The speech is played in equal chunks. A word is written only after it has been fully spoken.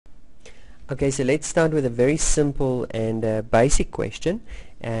Okay, so let's start with a very simple and basic question.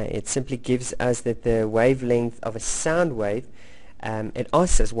 It simply gives us that the wavelength of a sound wave, it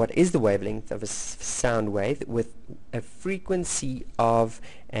asks us what is the wavelength of a sound wave with a frequency of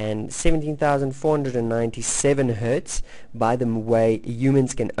 17,497 hertz. By the way,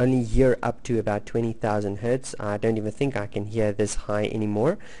 humans can only hear up to about 20,000 hertz. I don't even think I can hear this high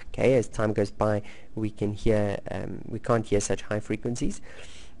anymore. Okay, as time goes by, we can't hear such high frequencies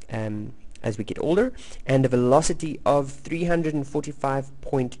as we get older, and a velocity of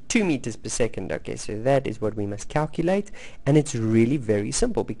 345.2 meters per second. Okay, so that is what we must calculate, and it's really very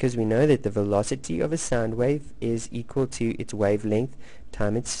simple because we know that the velocity of a sound wave is equal to its wavelength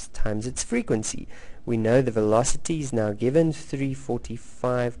times its frequency. We know the velocity is now given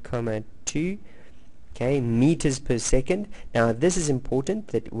 345.2 meters per second. Now this is important,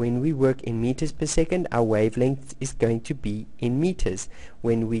 that when we work in meters per second, our wavelength is going to be in meters.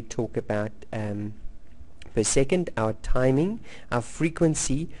 When we talk about per second, our timing, our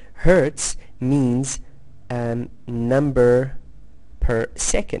frequency, hertz means number per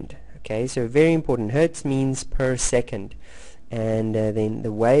second. Okay, so very important. Hertz means per second. And then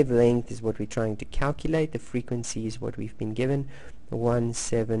the wavelength is what we're trying to calculate. The frequency is what we've been given,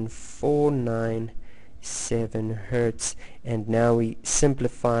 17,497 hertz. And now we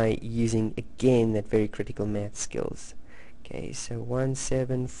simplify using again that very critical math skills. Okay, so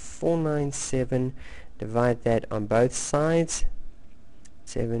 17,497, divide that on both sides,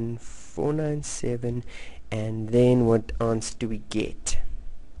 7,497, and then what answer do we get?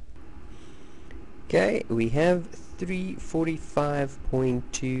 Okay, we have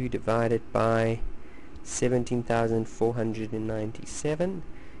 345.2 divided by 17,497.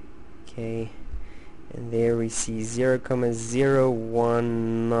 Okay, and there we see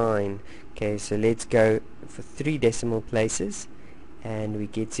 0,019. Okay, so let's go for 3 decimal places, and we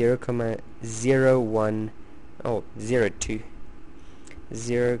get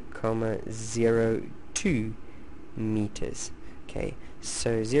 0,02 meters. Okay,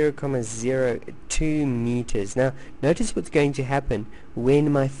 so 0,02 meters. Now notice what's going to happen when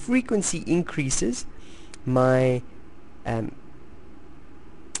my frequency increases. My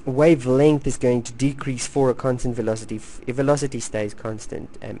wavelength is going to decrease for a constant velocity. If velocity stays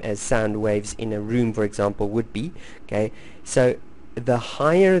constant, as sound waves in a room, for example, would be. Okay, so the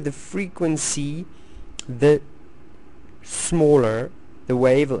higher the frequency, the smaller the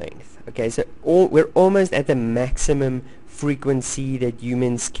wavelength. Okay, so we're almost at the maximum frequency that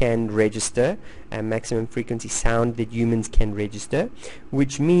humans can register, maximum frequency sound that humans can register,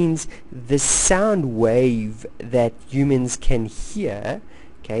 which means the sound wave that humans can hear,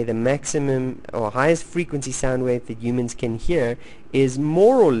 okay, the maximum or highest frequency sound wave that humans can hear is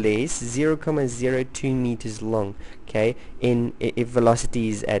more or less 0,02 meters long. Okay, if velocity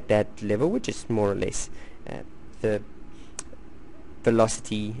is at that level, which is more or less the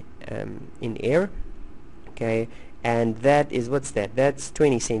velocity in air. Okay, and that is, what's that? That's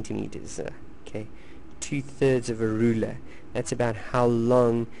 20 centimeters. Okay, 2/3 of a ruler. That's about how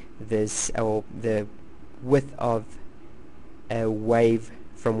long this, or the width of a wave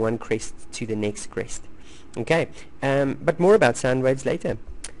from one crest to the next crest. Okay, but more about sound waves later.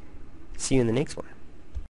 See you in the next one.